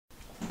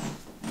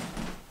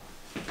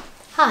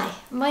Hi,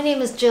 my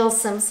name is Jill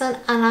Simpson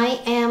and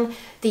I am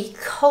the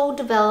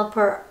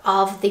co-developer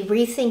of the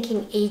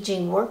Rethinking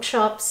Aging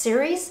Workshop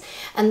Series.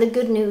 And the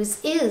good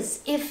news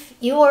is, if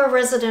you are a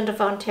resident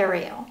of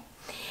Ontario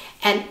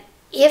and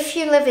if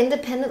you live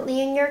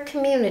independently in your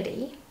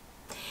community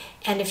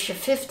and if you're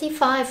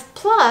 55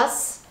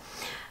 plus,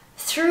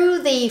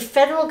 through the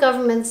federal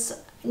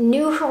government's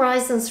New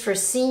Horizons for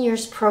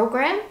Seniors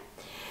program,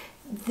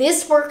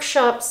 this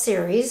workshop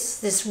series,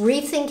 this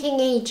Rethinking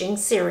Aging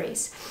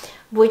series,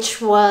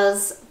 which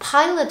was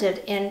piloted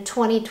in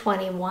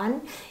 2021,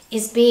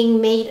 is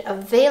being made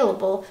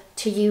available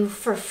to you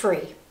for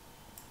free.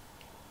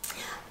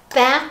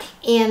 Back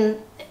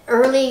in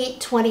early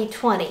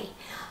 2020,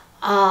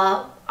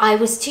 I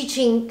was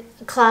teaching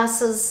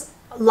classes,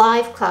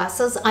 live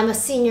classes. I'm a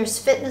seniors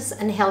fitness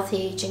and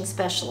healthy aging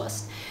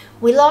specialist.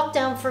 We locked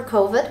down for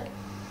COVID,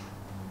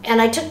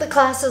 and I took the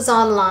classes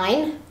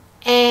online,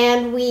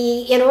 and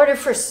in order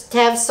to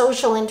have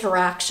social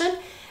interaction,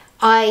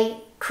 I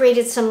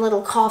created some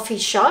little coffee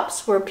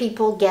shops where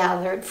people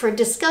gathered for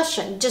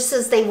discussion, just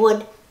as they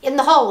would in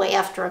the hallway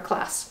after a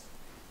class.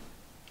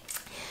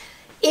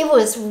 It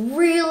was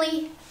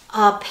really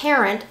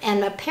apparent,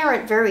 and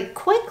apparent very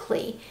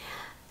quickly,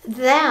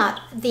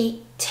 that the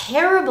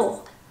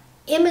terrible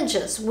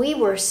images we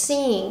were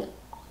seeing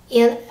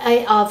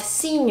of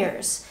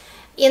seniors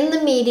in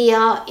the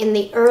media in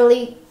the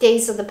early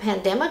days of the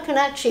pandemic, and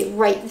actually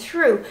right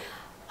through,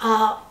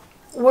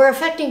 were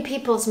affecting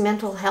people's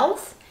mental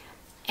health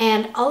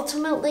and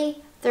ultimately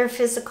their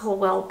physical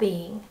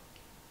well-being.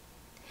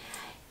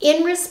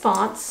 In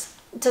response,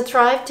 To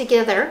Thrive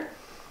Together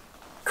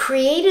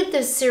created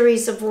this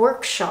series of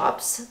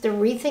workshops, the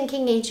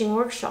Rethinking Aging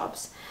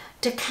Workshops,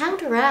 to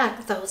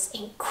counteract those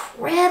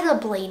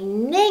incredibly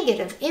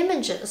negative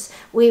images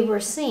we were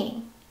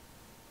seeing.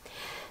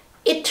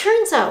 It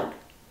turns out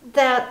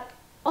that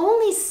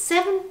only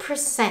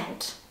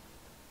 7%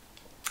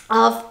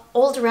 of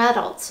older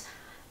adults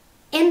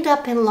end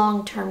up in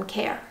long-term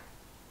care.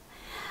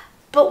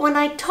 But when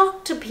I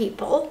talk to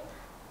people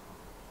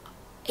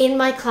in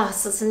my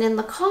classes and in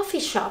the coffee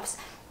shops,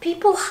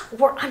 people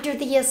were under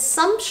the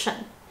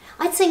assumption,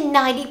 I'd say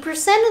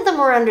 90% of them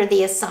were under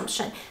the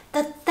assumption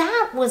that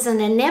that was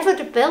an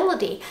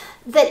inevitability,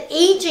 that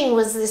aging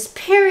was this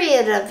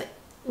period of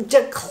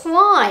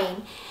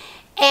decline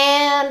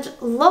and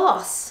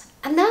loss.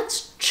 And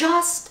that's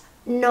just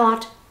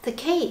not the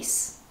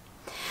case.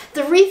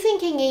 The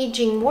Rethinking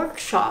Aging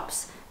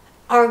Workshops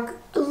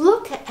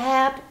look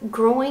at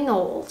growing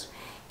old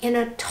in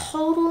a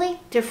totally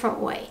different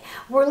way.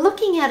 We're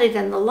looking at it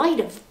in the light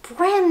of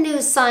brand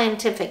new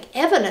scientific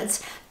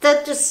evidence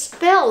that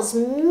dispels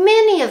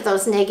many of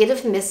those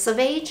negative myths of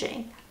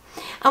aging.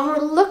 And we're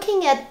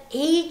looking at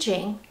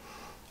aging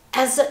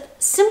as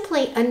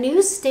simply a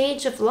new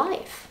stage of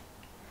life.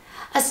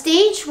 A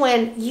stage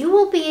when you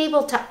will be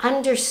able to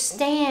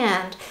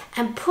understand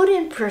and put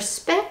in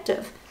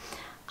perspective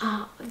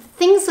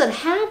things that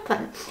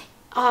happen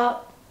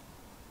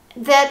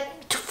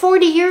that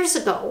 40 years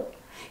ago,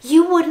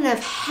 you wouldn't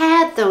have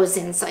had those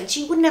insights.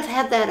 You wouldn't have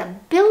had that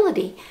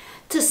ability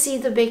to see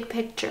the big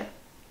picture.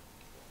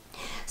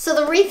 So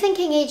the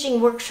Rethinking Aging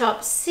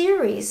Workshop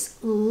series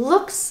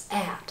looks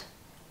at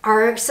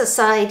our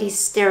society's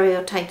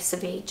stereotypes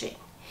of aging.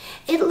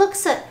 It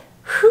looks at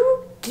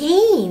who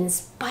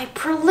gains by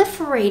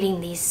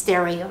proliferating these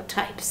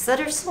stereotypes that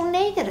are so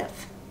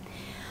negative.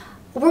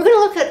 We're going to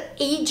look at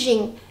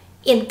aging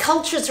in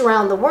cultures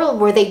around the world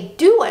where they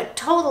do it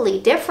totally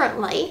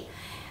differently,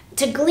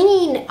 to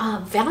glean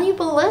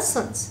valuable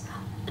lessons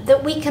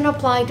that we can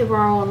apply to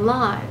our own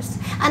lives.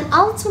 And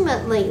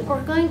ultimately,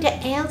 we're going to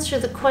answer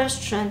the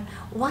question,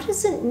 what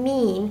does it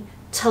mean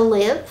to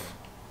live,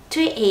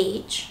 to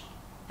age,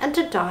 and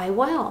to die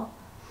well?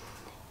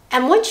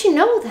 And once you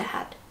know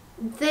that,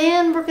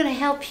 then we're going to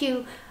help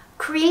you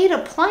create a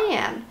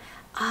plan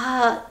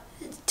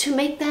to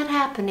make that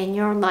happen in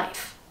your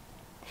life.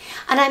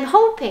 And I'm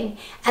hoping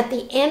at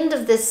the end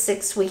of this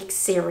 6-week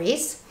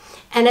series,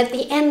 and at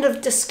the end of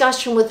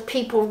discussion with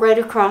people right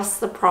across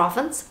the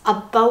province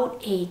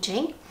about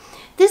aging,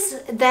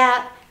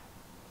 that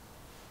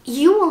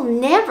you will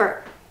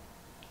never,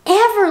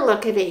 ever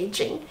look at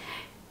aging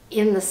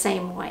in the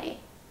same way.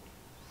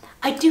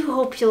 I do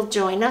hope you'll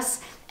join us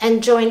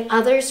and join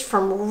others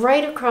from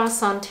right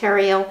across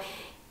Ontario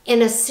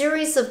in a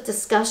series of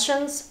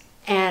discussions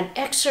and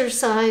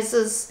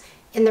exercises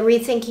in the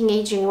Rethinking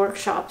Aging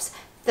Workshops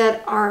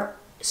that are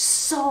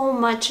so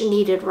much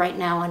needed right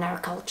now in our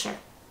culture.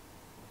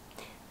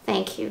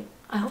 Thank you.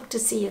 I hope to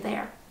see you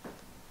there.